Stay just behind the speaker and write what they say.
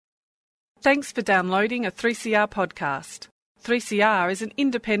Thanks for downloading a 3CR podcast. 3CR is an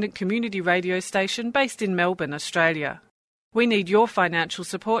independent community radio station based in Melbourne, Australia. We need your financial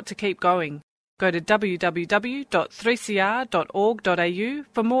support to keep going. Go to www.3cr.org.au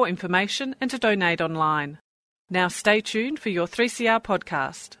for more information and to donate online. Now stay tuned for your 3CR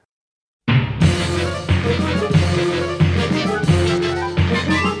podcast.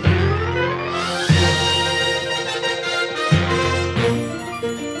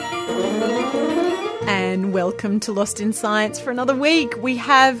 And welcome to Lost in Science for another week. We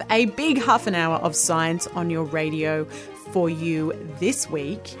have a big half an hour of science on your radio for you this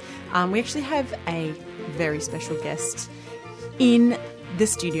week. We actually have a very special guest in the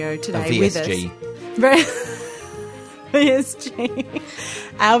studio today with us. VSG.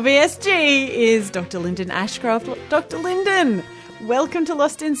 Our VSG is Dr. Lyndon Ashcroft. Dr. Lyndon, welcome to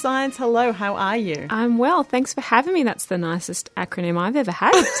Lost in Science. Hello, how are you? I'm well. Thanks for having me. That's the nicest acronym I've ever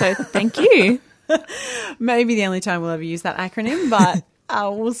had, so thank you. Maybe the only time we'll ever use that acronym, but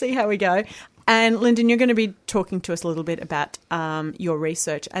we'll see how we go. And Lyndon, you're going to be talking to us a little bit about your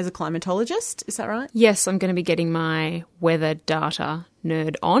research as a climatologist. Is that right? Yes, I'm going to be getting my weather data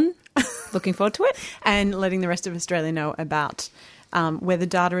nerd on. Looking forward to it. And letting the rest of Australia know about weather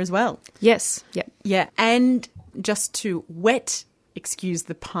data as well. Yes. Yep. Yeah. And just to excuse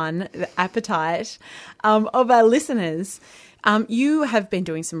the pun, the appetite of our listeners, you have been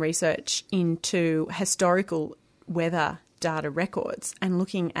doing some research into historical weather data records and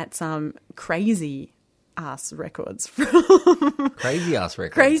looking at some crazy ass records. Crazy ass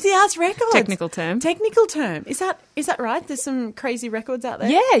records. Crazy ass records. Technical term. Is that right? There's some crazy records out there?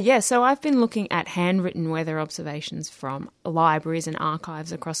 Yeah. So I've been looking at handwritten weather observations from libraries and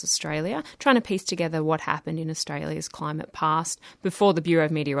archives across Australia, trying to piece together what happened in Australia's climate past before the Bureau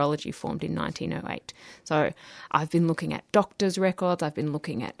of Meteorology formed in 1908. So I've been looking at doctors' records, I've been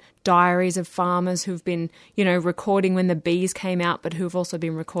looking at diaries of farmers who've been, recording when the bees came out, but who've also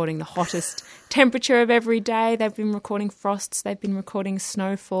been recording the hottest temperature of every day. They've been recording frosts, they've been recording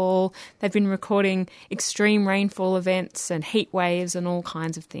snowfall, they've been recording extreme rainfall events and heat waves and all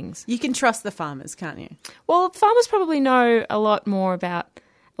kinds of things. You can trust the farmers, can't you? Well, farmers probably know a lot more about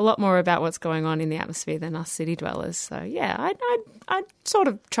what's going on in the atmosphere than us city dwellers. So yeah, I sort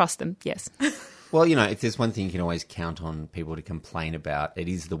of trust them, yes. Well, if there's one thing you can always count on people to complain about, it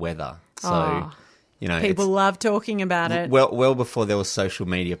is the weather. So, people love talking about it. Well before there was social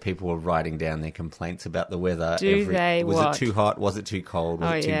media, people were writing down their complaints about the weather. Was it too hot? Was it too cold?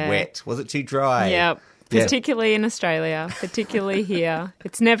 Was it too wet? Was it too dry? Yeah, particularly in Australia, particularly here.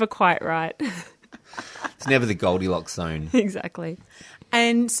 It's never quite right. It's never the Goldilocks zone. Exactly.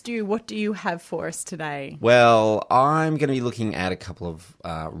 And Stu, what do you have for us today? Well, I'm going to be looking at a couple of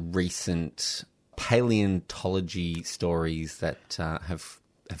recent paleontology stories that have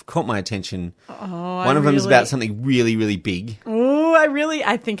caught my attention. One of them is about something really, really big. Oh,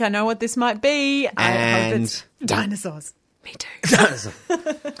 I think I know what this might be. I hope it's dinosaurs. Me too. Dinosaurs.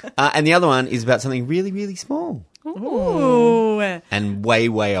 And the other one is about something really, really small. Ooh. And way,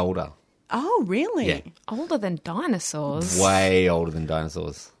 way older. Oh, really? Yeah. Older than dinosaurs. Way older than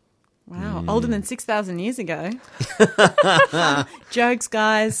dinosaurs. Wow, older than 6,000 years ago. Jokes,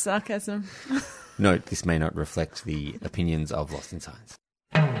 guys, sarcasm. Note, this may not reflect the opinions of Lost in Science.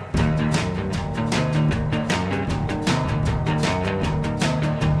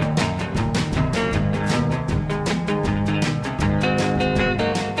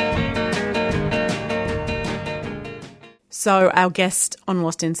 So our guest on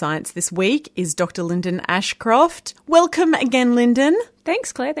Lost in Science this week is Dr. Lyndon Ashcroft. Welcome again, Lyndon.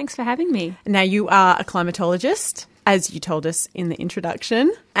 Thanks, Claire. Thanks for having me. Now, you are a climatologist, as you told us in the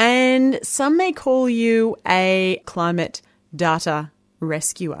introduction, and some may call you a climate data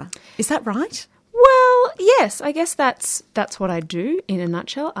rescuer. Is that right? Well, yes, I guess that's what I do in a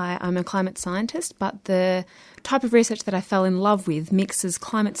nutshell. I'm a climate scientist, but the type of research that I fell in love with mixes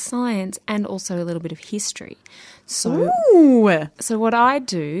climate science and also a little bit of history. So what I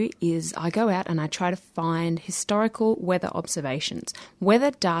do is I go out and I try to find historical weather observations,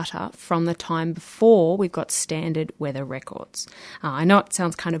 weather data from the time before we've got standard weather records. I know it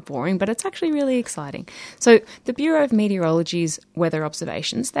sounds kind of boring, but it's actually really exciting. So the Bureau of Meteorology's weather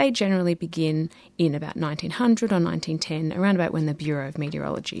observations, they generally begin in about 1900 or 1910, around about when the Bureau of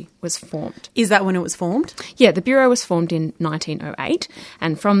Meteorology was formed. Is that when it was formed? Yeah, the Bureau was formed in 1908,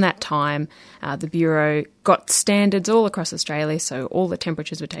 and from that time, the Bureau got standards all across Australia, so all the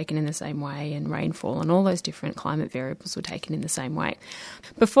temperatures were taken in the same way and rainfall and all those different climate variables were taken in the same way.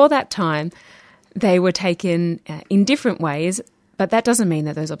 Before that time, they were taken in different ways, But that doesn't mean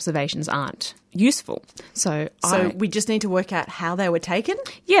that those observations aren't useful. So we just need to work out how they were taken?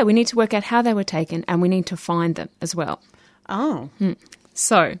 Yeah, we need to work out how they were taken, and we need to find them as well. Oh.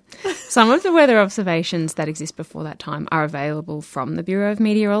 So, some of the weather observations that exist before that time are available from the Bureau of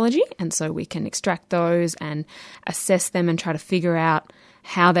Meteorology, and so we can extract those and assess them and try to figure out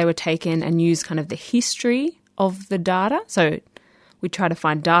how they were taken and use kind of the history of the data. So, we try to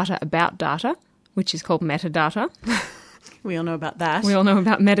find data about data, which is called metadata. We all know about that. We all know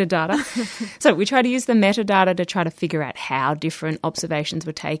about metadata. So we try to use the metadata to try to figure out how different observations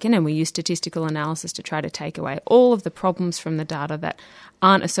were taken, and we use statistical analysis to try to take away all of the problems from the data that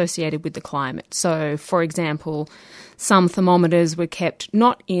aren't associated with the climate. So, for example, some thermometers were kept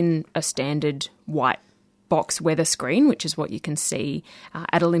not in a standard white box weather screen, which is what you can see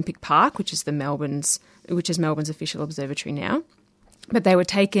at Olympic Park, which is Melbourne's official observatory now. But they were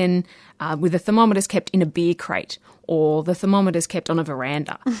taken with the thermometers kept in a beer crate, or the thermometers kept on a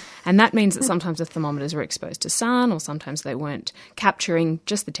veranda. And that means that sometimes the thermometers were exposed to sun, or sometimes they weren't capturing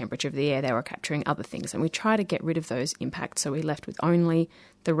just the temperature of the air, they were capturing other things. And we try to get rid of those impacts, so we're left with only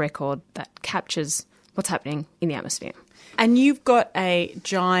the record that captures what's happening in the atmosphere. And you've got a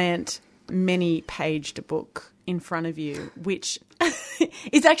giant, many-paged book in front of you, which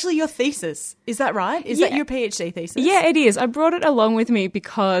is actually your thesis. Is that right? Is that your PhD thesis? Yeah, it is. I brought it along with me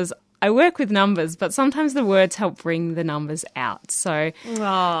because I work with numbers, but sometimes the words help bring the numbers out. So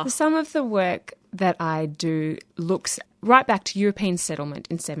some of the work that I do looks right back to European settlement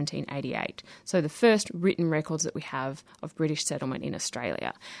in 1788. So the first written records that we have of British settlement in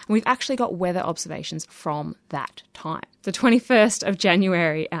Australia. And we've actually got weather observations from that time. The 21st of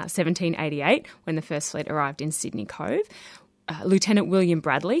January 1788, when the first fleet arrived in Sydney Cove, Lieutenant William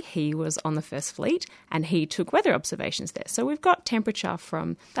Bradley, he was on the first fleet, and he took weather observations there. So we've got temperature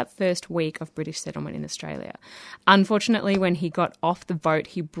from that first week of British settlement in Australia. Unfortunately, when he got off the boat,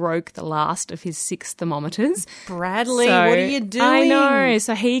 he broke the last of his 6 thermometers. Bradley, what are you doing? I know.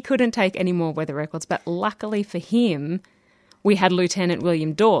 So he couldn't take any more weather records, but luckily for him, we had Lieutenant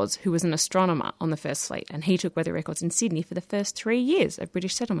William Dawes, who was an astronomer on the first fleet, and he took weather records in Sydney for the first 3 years of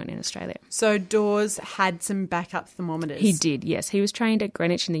British settlement in Australia. So Dawes had some backup thermometers? He did, yes. He was trained at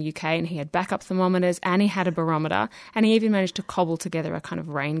Greenwich in the UK, and he had backup thermometers, and he had a barometer, and he even managed to cobble together a kind of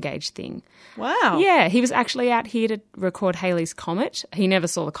rain gauge thing. Wow. Yeah, he was actually out here to record Halley's Comet. He never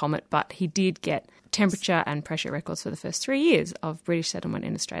saw the comet, but he did get temperature and pressure records for the first 3 years of British settlement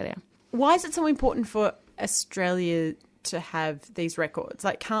in Australia. Why is it so important for Australia to have these records?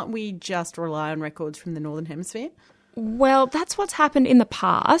 Like, can't we just rely on records from the Northern Hemisphere? Well, that's what's happened in the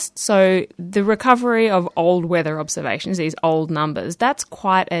past. So the recovery of old weather observations, these old numbers, that's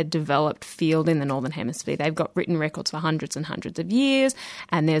quite a developed field in the Northern Hemisphere. They've got written records for hundreds and hundreds of years,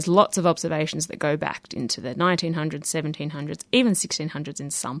 and there's lots of observations that go back into the 1900s, 1700s, even 1600s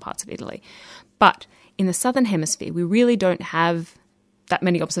in some parts of Italy. But in the Southern Hemisphere, we really don't have that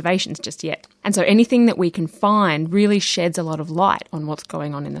many observations just yet. And so anything that we can find really sheds a lot of light on what's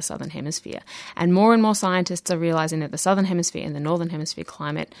going on in the Southern Hemisphere. And more scientists are realising that the Southern Hemisphere and the Northern Hemisphere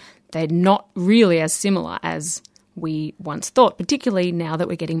climate, they're not really as similar as we once thought, particularly now that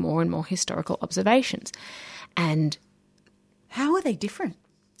we're getting more and more historical observations. And how are they different?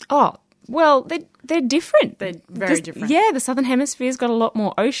 Oh, well, they're different. They're very different. Yeah, the Southern Hemisphere's got a lot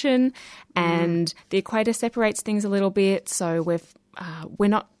more ocean, and the equator separates things a little bit, so we're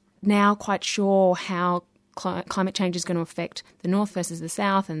not now quite sure how climate change is going to affect the north versus the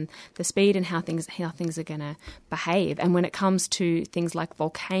south, and the speed and how things are going to behave. And when it comes to things like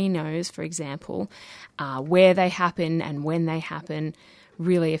volcanoes, for example, where they happen and when they happen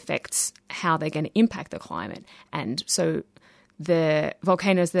really affects how they're going to impact the climate. And so the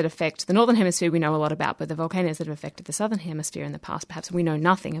volcanoes that affect the Northern Hemisphere we know a lot about, but the volcanoes that have affected the Southern Hemisphere in the past perhaps we know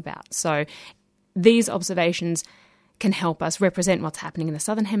nothing about. So these observations can help us represent what's happening in the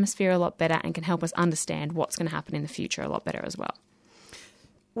Southern Hemisphere a lot better, and can help us understand what's going to happen in the future a lot better as well.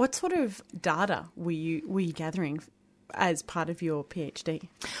 What sort of data were you gathering as part of your PhD?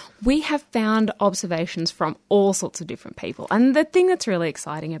 We have found observations from all sorts of different people. And the thing that's really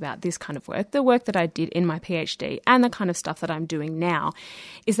exciting about this kind of work, the work that I did in my PhD and the kind of stuff that I'm doing now,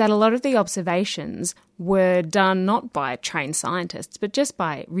 is that a lot of the observations were done not by trained scientists, but just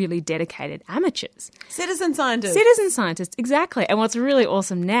by really dedicated amateurs. Citizen scientists. Citizen scientists, exactly. And what's really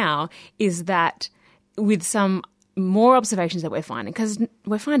awesome now is that with some more observations that we're finding, because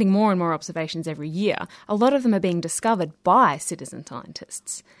we're finding more and more observations every year, a lot of them are being discovered by citizen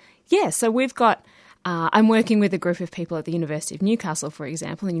scientists. Yeah, so we've got I'm working with a group of people at the University of Newcastle, for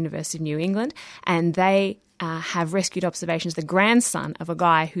example, and University of New England, and they have rescued observations. The grandson of a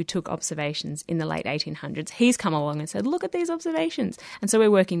guy who took observations in the late 1800s, he's come along and said, look at these observations. And so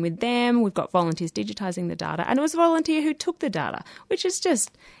we're working with them. We've got volunteers digitising the data. And it was a volunteer who took the data, which is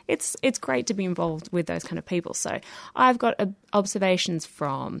just, it's great to be involved with those kind of people. So I've got observations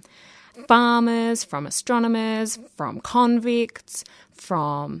from farmers, from astronomers, from convicts,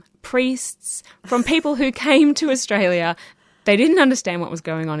 from priests, from people who came to Australia. They didn't understand what was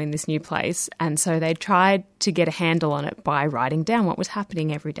going on in this new place, and so they tried to get a handle on it by writing down what was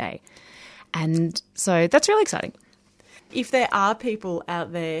happening every day. And so that's really exciting. If there are people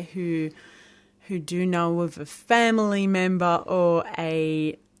out there who do know of a family member or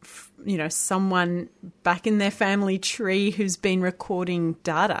someone back in their family tree who's been recording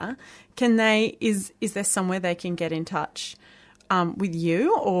data, is there somewhere they can get in touch with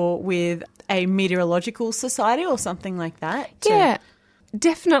you or with a meteorological society or something like that? Yeah,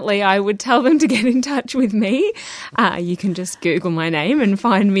 definitely. I would tell them to get in touch with me. You can just Google my name and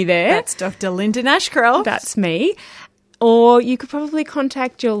find me there. That's Dr. Lyndon Ashcroft. That's me. Or you could probably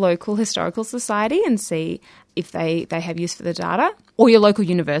contact your local historical society and see if they have use for the data, or your local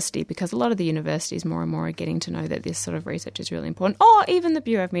university, because a lot of the universities more and more are getting to know that this sort of research is really important, or even the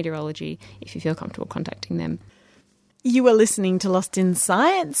Bureau of Meteorology, if you feel comfortable contacting them. You are listening to Lost in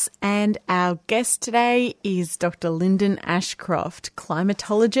Science, and our guest today is Dr. Lyndon Ashcroft,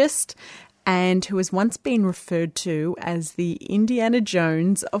 climatologist, and who has once been referred to as the Indiana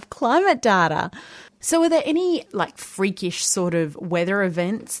Jones of climate data. So are there any freakish sort of weather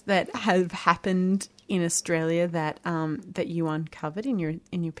events that have happened in Australia that you uncovered in your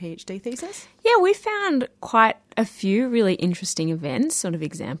PhD thesis? Yeah, we found quite a few really interesting events, sort of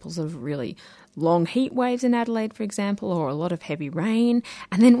examples of really long heat waves in Adelaide, for example, or a lot of heavy rain.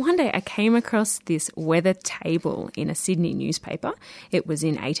 And then one day I came across this weather table in a Sydney newspaper. It was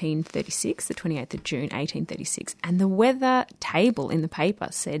in 1836, the 28th of June, 1836. And the weather table in the paper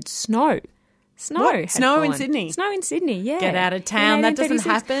said snow. Snow in Sydney? Snow in Sydney, yeah. Get out of town. That doesn't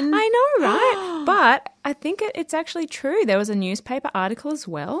happen. I know, right? But I think it's actually true. There was a newspaper article as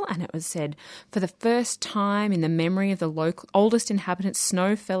well, and it was said, for the first time in the memory of the oldest inhabitants,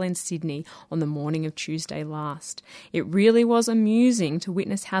 snow fell in Sydney on the morning of Tuesday last. It really was amusing to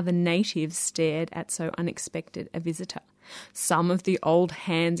witness how the natives stared at so unexpected a visitor. Some of the old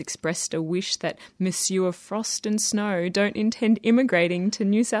hands expressed a wish that Monsieur Frost and Snow don't intend immigrating to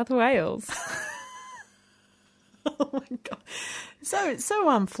New South Wales. Oh my God. So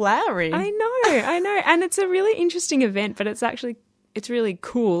flowery. I know. And it's a really interesting event, but it's really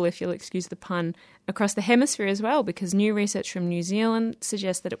cool, if you'll excuse the pun, across the hemisphere as well, because new research from New Zealand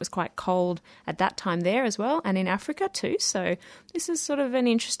suggests that it was quite cold at that time there as well, and in Africa too. So this is sort of an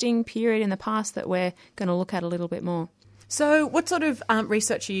interesting period in the past that we're going to look at a little bit more. So what sort of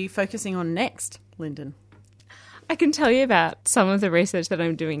research are you focusing on next, Lyndon? I can tell you about some of the research that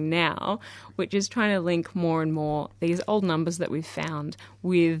I'm doing now, which is trying to link more and more these old numbers that we've found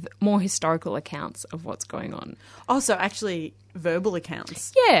with more historical accounts of what's going on. Oh, so actually verbal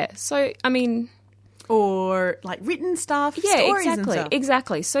accounts. Yeah. So, I mean... Or written stuff, yeah, stories and stuff.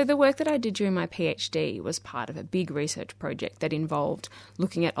 Exactly. So the work that I did during my PhD was part of a big research project that involved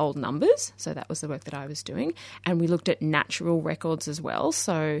looking at old numbers. So that was the work that I was doing. And we looked at natural records as well.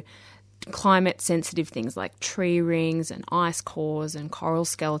 So climate-sensitive things like tree rings and ice cores and coral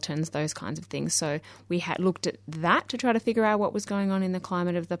skeletons, those kinds of things. So we had looked at that to try to figure out what was going on in the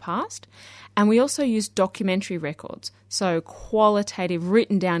climate of the past. And we also used documentary records, so qualitative,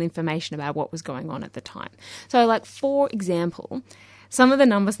 written-down information about what was going on at the time. So, for example, some of the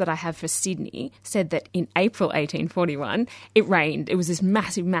numbers that I have for Sydney said that in April 1841, it rained. It was this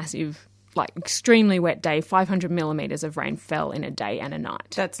massive extremely wet day. 500 millimetres of rain fell in a day and a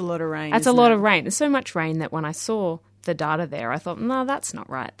night. That's a lot of rain. That's a lot of rain. There's so much rain that when I saw the data there, I thought, no, that's not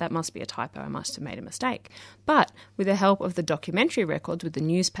right. That must be a typo. I must have made a mistake. But with the help of the documentary records, with the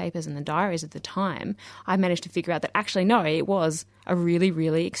newspapers and the diaries at the time, I managed to figure out that actually, no, it was a really,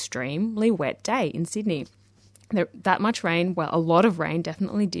 really extremely wet day in Sydney. That much rain, well, a lot of rain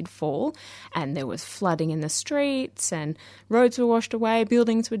definitely did fall, and there was flooding in the streets and roads were washed away,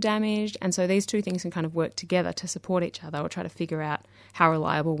 buildings were damaged, and so these two things can kind of work together to support each other or try to figure out how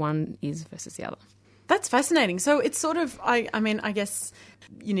reliable one is versus the other. That's fascinating. So it's sort of, I guess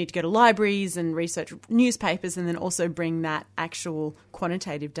you need to go to libraries and research newspapers and then also bring that actual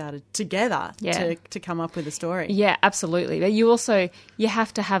quantitative data together to come up with a story. Yeah, absolutely. But you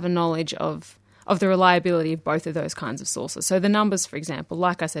have to have a knowledge of the reliability of both of those kinds of sources. So the numbers, for example,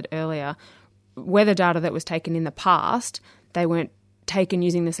 like I said earlier, weather data that was taken in the past, they weren't taken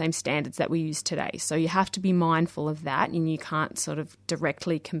using the same standards that we use today. So you have to be mindful of that, and you can't sort of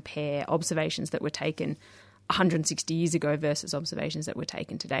directly compare observations that were taken 160 years ago versus observations that were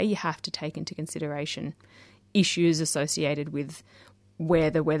taken today. You have to take into consideration issues associated with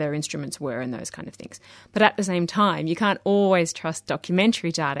where the weather instruments were and those kind of things. But at the same time, you can't always trust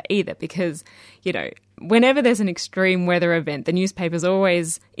documentary data either, because, you know, whenever there's an extreme weather event, the newspapers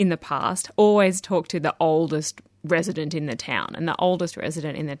always, in the past, always talk to the oldest resident in the town. And the oldest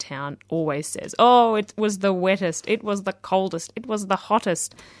resident in the town always says, oh, it was the wettest, it was the coldest, it was the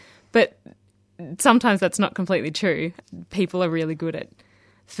hottest. But sometimes that's not completely true. People are really good at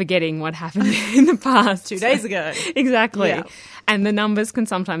forgetting what happened in the past 2 days ago. Exactly. Yeah. And the numbers can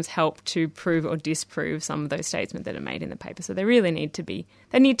sometimes help to prove or disprove some of those statements that are made in the paper. So they really need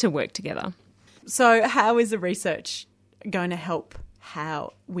to work together. So how is the research going to help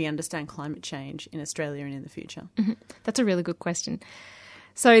how we understand climate change in Australia and in the future? Mm-hmm. That's a really good question.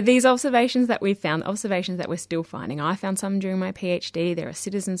 So these observations that we've found, observations that we're still finding, I found some during my PhD. There are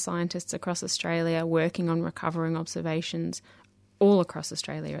citizen scientists across Australia working on recovering observations all across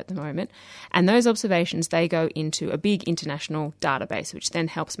Australia at the moment. And those observations, they go into a big international database, which then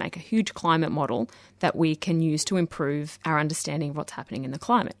helps make a huge climate model that we can use to improve our understanding of what's happening in the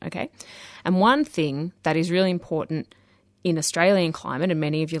climate, okay? And one thing that is really important in Australian climate, and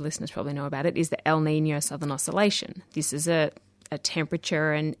many of your listeners probably know about it, is the El Nino Southern Oscillation. This is a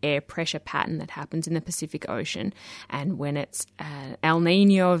temperature and air pressure pattern that happens in the Pacific Ocean. And when it's an El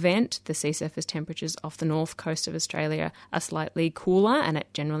Nino event, the sea surface temperatures off the north coast of Australia are slightly cooler, and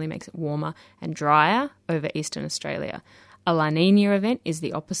it generally makes it warmer and drier over eastern Australia. A La Nina event is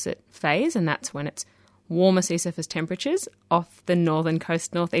the opposite phase, and that's when it's warmer sea surface temperatures off the northern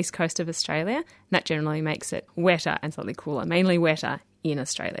coast, northeast coast of Australia. And that generally makes it wetter and slightly cooler, mainly wetter in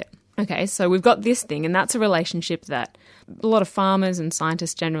Australia. Okay, so we've got this thing, and that's a relationship that a lot of farmers and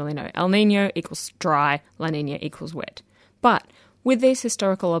scientists generally know. El Nino equals dry, La Nina equals wet. But with these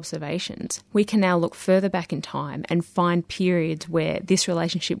historical observations, we can now look further back in time and find periods where this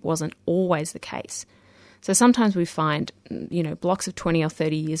relationship wasn't always the case. So sometimes we find, you know, blocks of 20 or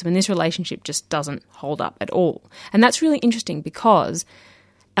 30 years when this relationship just doesn't hold up at all. And that's really interesting because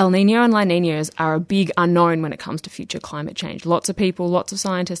El Nino and La Ninas are a big unknown when it comes to future climate change. Lots of people, lots of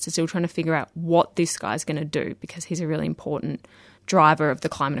scientists are still trying to figure out what this guy's going to do, because he's a really important driver of the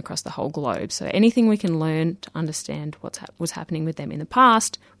climate across the whole globe. So anything we can learn to understand what's happening with them in the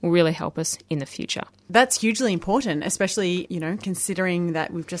past will really help us in the future. That's hugely important, especially, you know, considering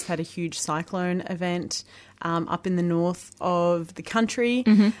that we've just had a huge cyclone event up in the north of the country,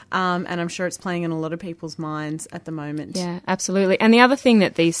 and I'm sure it's playing in a lot of people's minds at the moment. Yeah, absolutely. And the other thing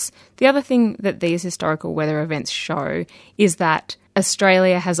that these historical weather events show is that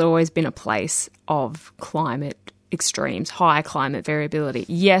Australia has always been a place of climate extremes, high climate variability.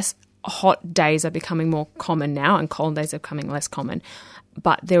 Yes, hot days are becoming more common now and cold days are becoming less common,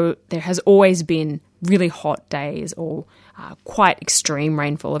 but there has always been really hot days or quite extreme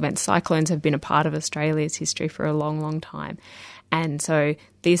rainfall events. Cyclones have been a part of Australia's history for a long, long time. And so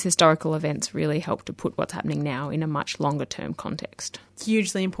these historical events really help to put what's happening now in a much longer term context.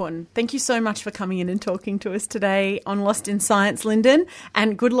 Hugely important. Thank you so much for coming in and talking to us today on Lost in Science, Lyndon.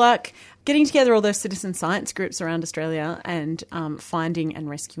 And good luck getting together all those citizen science groups around Australia and finding and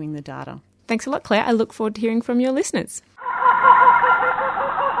rescuing the data. Thanks a lot, Claire. I look forward to hearing from your listeners.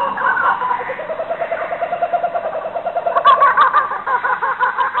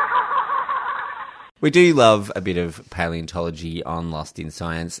 We do love a bit of paleontology on Lost in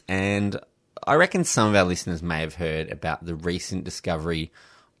Science, and I reckon some of our listeners may have heard about the recent discovery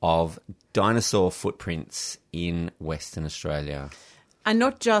of dinosaur footprints in Western Australia. And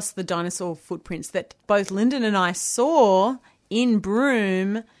not just the dinosaur footprints that both Lyndon and I saw in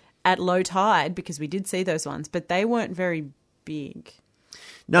Broome at low tide, because we did see those ones, but they weren't very big.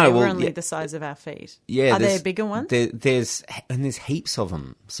 No, they were only the size of our feet. Yeah, are there bigger ones? There's heaps of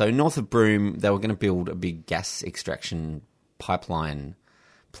them. So north of Broome, they were going to build a big gas extraction pipeline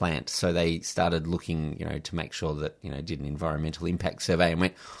plant. So they started looking, to make sure that, did an environmental impact survey and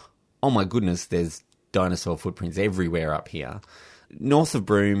went, oh my goodness, there's dinosaur footprints everywhere up here. North of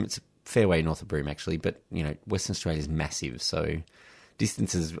Broome, it's a fair way north of Broome actually, but, Western Australia is massive. So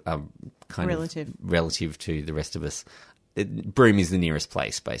distances are kind of relative to the rest of us. Broome is the nearest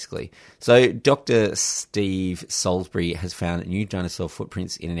place, basically. So Dr. Steve Salisbury has found new dinosaur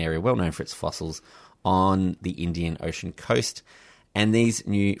footprints in an area well known for its fossils on the Indian Ocean coast. And these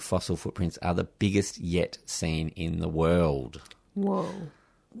new fossil footprints are the biggest yet seen in the world. Whoa.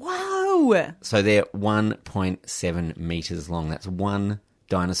 Wow! So they're 1.7 metres long. That's one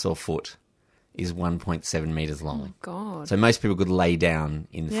dinosaur foot is 1.7 metres long. Oh, my God. So most people could lay down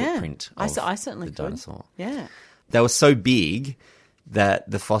in the Yeah. footprint of I certainly the could. dinosaur. Yeah. They were so big that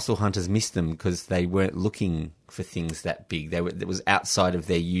the fossil hunters missed them because they weren't looking for things that big. It was outside of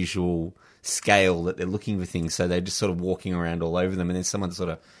their usual scale that they're looking for things, so they're just sort of walking around all over them, and then someone sort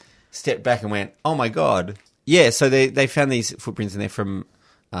of stepped back and went, "Oh my God." Yeah, so they found these footprints, and they're from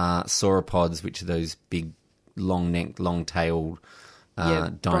sauropods, which are those big, long-necked, long-tailed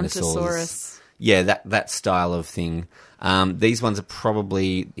dinosaurs. Brontosaurus. Yeah, that style of thing. These ones are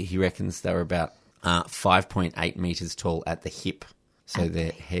probably, he reckons, they were about 5.8 metres tall at the hip. So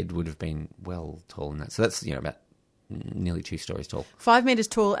their head would have been well taller than that. So that's, about nearly 2 stories tall. 5 metres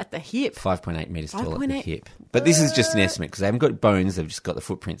tall at the hip. 5.8 metres tall at the 5.8. hip. But this is just an estimate because they haven't got bones, they've just got the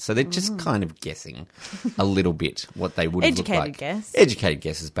footprints. So they're just kind of guessing a little bit what they would have looked like. Educated guess. Educated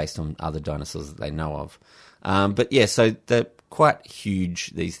guesses based on other dinosaurs that they know of. But yeah, so they're quite huge,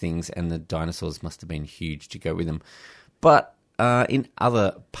 these things, and the dinosaurs must have been huge to go with them. But in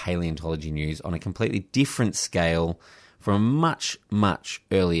other paleontology news, on a completely different scale, from a much, much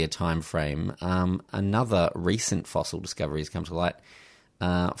earlier time frame, another recent fossil discovery has come to light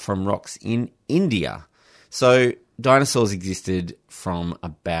from rocks in India. So dinosaurs existed from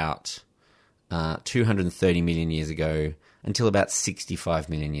about 230 million years ago until about 65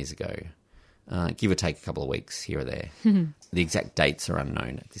 million years ago. Give or take a couple of weeks here or there. The exact dates are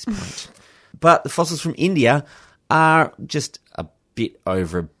unknown at this point. But the fossils from India are just a bit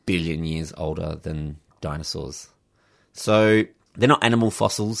over 1 billion years older than dinosaurs. So they're not animal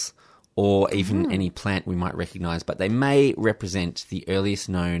fossils or even any plant we might recognise, but they may represent the earliest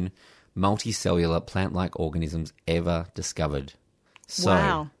known multicellular plant-like organisms ever discovered. So,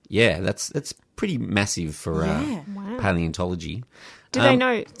 Wow. Yeah, that's pretty massive for Yeah. Wow. paleontology. Do they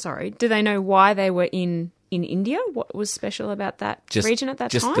know? Sorry, do they know why they were in India? What was special about that region at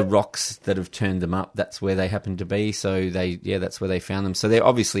that time? Just the rocks that have turned them up. That's where they happen to be. So that's where they found them. So they're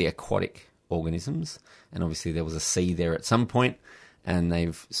obviously aquatic organisms, and obviously there was a sea there at some point, and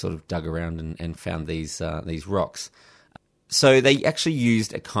they've sort of dug around and found these rocks. So they actually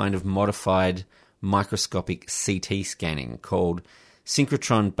used a kind of modified microscopic CT scanning called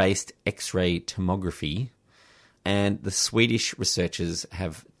synchrotron-based X-ray tomography, and the Swedish researchers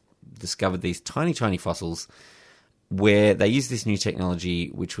have discovered these tiny, tiny fossils where they used this new technology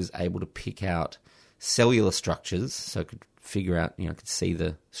which was able to pick out cellular structures, so it could figure out, could see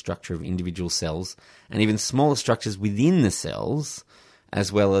the structure of individual cells, and even smaller structures within the cells,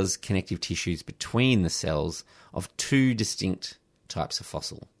 as well as connective tissues between the cells of 2 distinct types of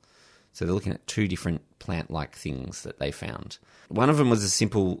fossil. So they're looking at 2 different plant-like things that they found. One of them was a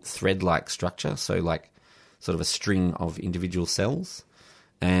simple thread-like structure, so like sort of a string of individual cells.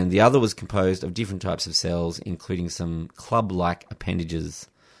 And the other was composed of different types of cells, including some club-like appendages.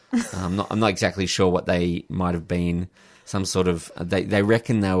 I'm not exactly sure what they might have been. Some sort of... They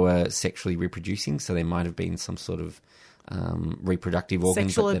reckon they were sexually reproducing, so they might have been some sort of reproductive organ,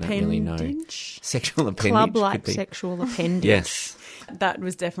 Sexual but they don't really know. appendage? Sexual appendage. Club-like could be. sexual appendage. Yes. That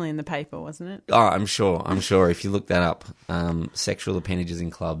was definitely in the paper, wasn't it? Oh, I'm sure. If you look that up, sexual appendages in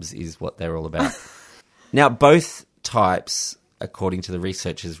clubs is what they're all about. Now, both types, according to the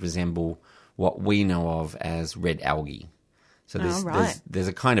researchers, resemble what we know of as red algae. So there's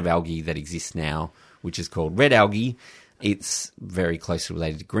a kind of algae that exists now, which is called red algae. It's very closely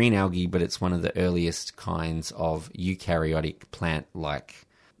related to green algae, but it's one of the earliest kinds of eukaryotic plant-like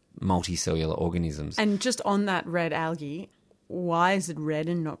multicellular organisms. And just on that red algae, why is it red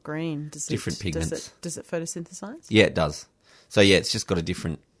and not green? Different pigments. Does it photosynthesize? Yeah, it does. So yeah, it's just got a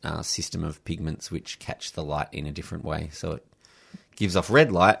different system of pigments which catch the light in a different way. So it gives off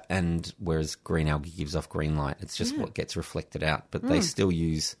red light, and whereas green algae gives off green light. It's just what gets reflected out. But they still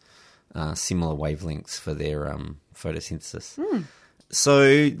use similar wavelengths for their photosynthesis.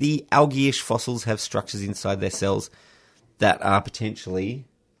 So the algae-ish fossils have structures inside their cells that are potentially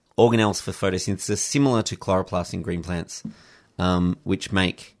organelles for photosynthesis, similar to chloroplasts in green plants, which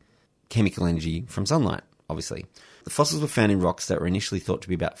make chemical energy from sunlight, obviously. The fossils were found in rocks that were initially thought to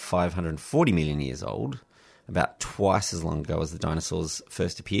be about 540 million years old, about twice as long ago as the dinosaurs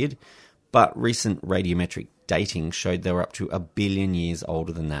first appeared, but recent radiometric dating showed they were up to 1 billion years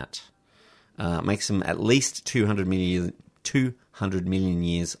older than that. Makes them at least 200 million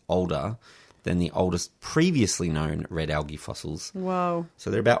years older than the oldest previously known red algae fossils. Whoa.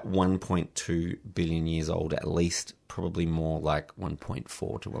 So they're about 1.2 billion years old, at least, probably more like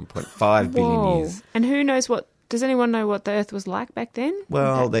 1.4 to 1.5 billion years. And who knows what... Does anyone know what the Earth was like back then?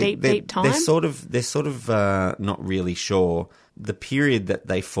 Well, deep time? They're sort of not really sure. The period that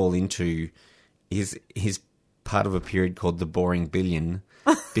they fall into is part of a period called the Boring Billion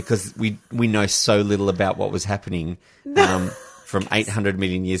because we know so little about what was happening from 800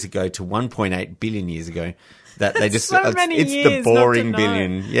 million years ago to 1.8 billion years ago. That they just so many it's years the boring not to know.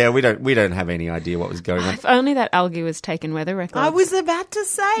 billion. Yeah, we don't have any idea what was going on. If only that algae was taken weather records. I was about to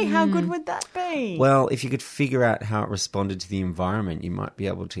say, how good would that be? Well, if you could figure out how it responded to the environment, you might be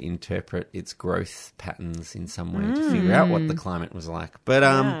able to interpret its growth patterns in some way to figure out what the climate was like. But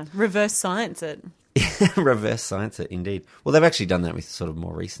Yeah. Reverse science it. reverse science it, indeed. Well, they've actually done that with sort of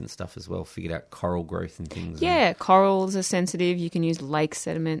more recent stuff as well, figured out coral growth and things. Yeah, corals are sensitive. You can use lake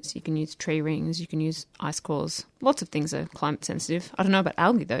sediments. You can use tree rings. You can use ice cores. Lots of things are climate sensitive. I don't know about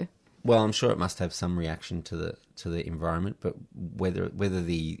algae, though. Well, I'm sure it must have some reaction to the environment, but whether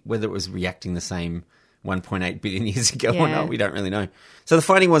it was reacting the same 1.8 billion years ago or not, we don't really know. So the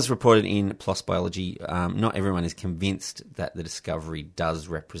finding was reported in PLOS Biology. Not everyone is convinced that the discovery does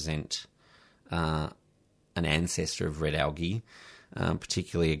represent an ancestor of red algae,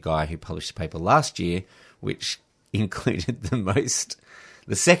 particularly a guy who published a paper last year which included the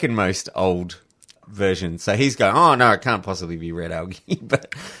second most old version. So he's going, oh no, it can't possibly be red algae,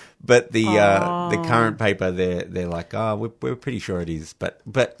 but the current paper they're like, oh, we're pretty sure it is, but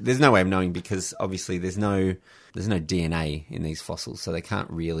there's no way of knowing because obviously there's no DNA in these fossils, so they can't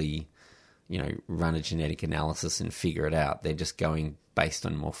really run a genetic analysis and figure it out. They're just going based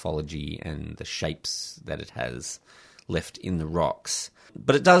on morphology and the shapes that it has left in the rocks.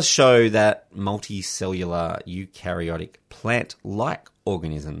 But it does show that multicellular eukaryotic plant-like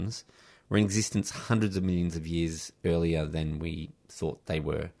organisms were in existence hundreds of millions of years earlier than we thought they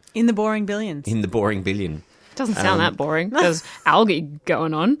were. In the boring billions. In the boring billion. Doesn't sound that boring. There's algae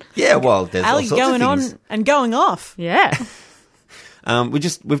going on. Yeah, well, there's all algae sorts going of things. on and going off. Yeah. We've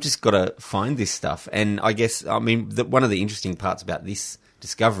just got to find this stuff, and I guess one of the interesting parts about this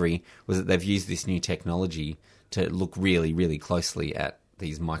discovery was that they've used this new technology to look really, really closely at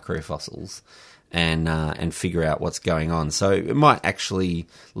these microfossils and figure out what's going on. So it might actually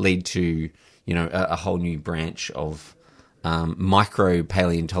lead to a whole new branch of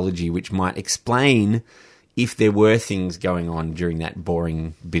micropaleontology, which might explain if there were things going on during that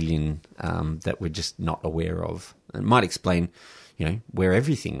boring billion that we're just not aware of. It might explain where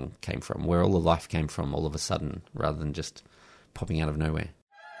everything came from, where all the life came from all of a sudden, rather than just popping out of nowhere.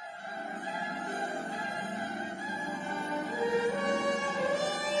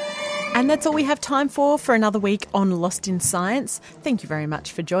 And that's all we have time for another week on Lost in Science. Thank you very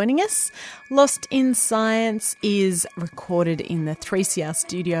much for joining us. Lost in Science is recorded in the 3CR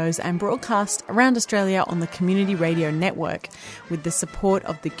studios and broadcast around Australia on the Community Radio Network with the support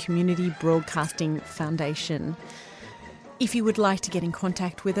of the Community Broadcasting Foundation. If you would like to get in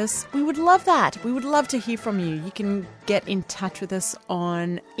contact with us, we would love that. We would love to hear from you. You can get in touch with us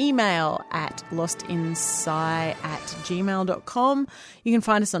on email at lostinsci@gmail.com. You can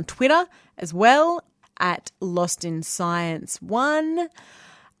find us on Twitter as well at lostinscience1.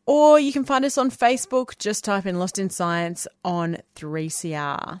 Or you can find us on Facebook. Just type in Lost in Science on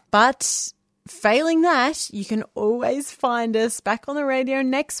 3CR. But failing that, you can always find us back on the radio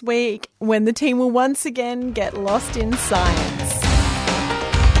next week when the team will once again get lost in science.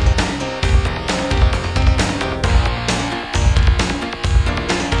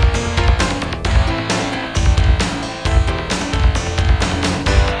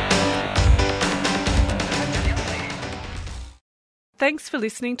 Thanks for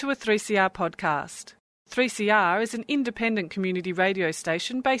listening to a 3CR podcast. 3CR is an independent community radio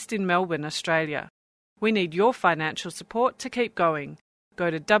station based in Melbourne, Australia. We need your financial support to keep going. Go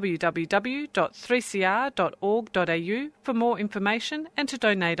to www.3cr.org.au for more information and to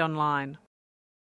donate online.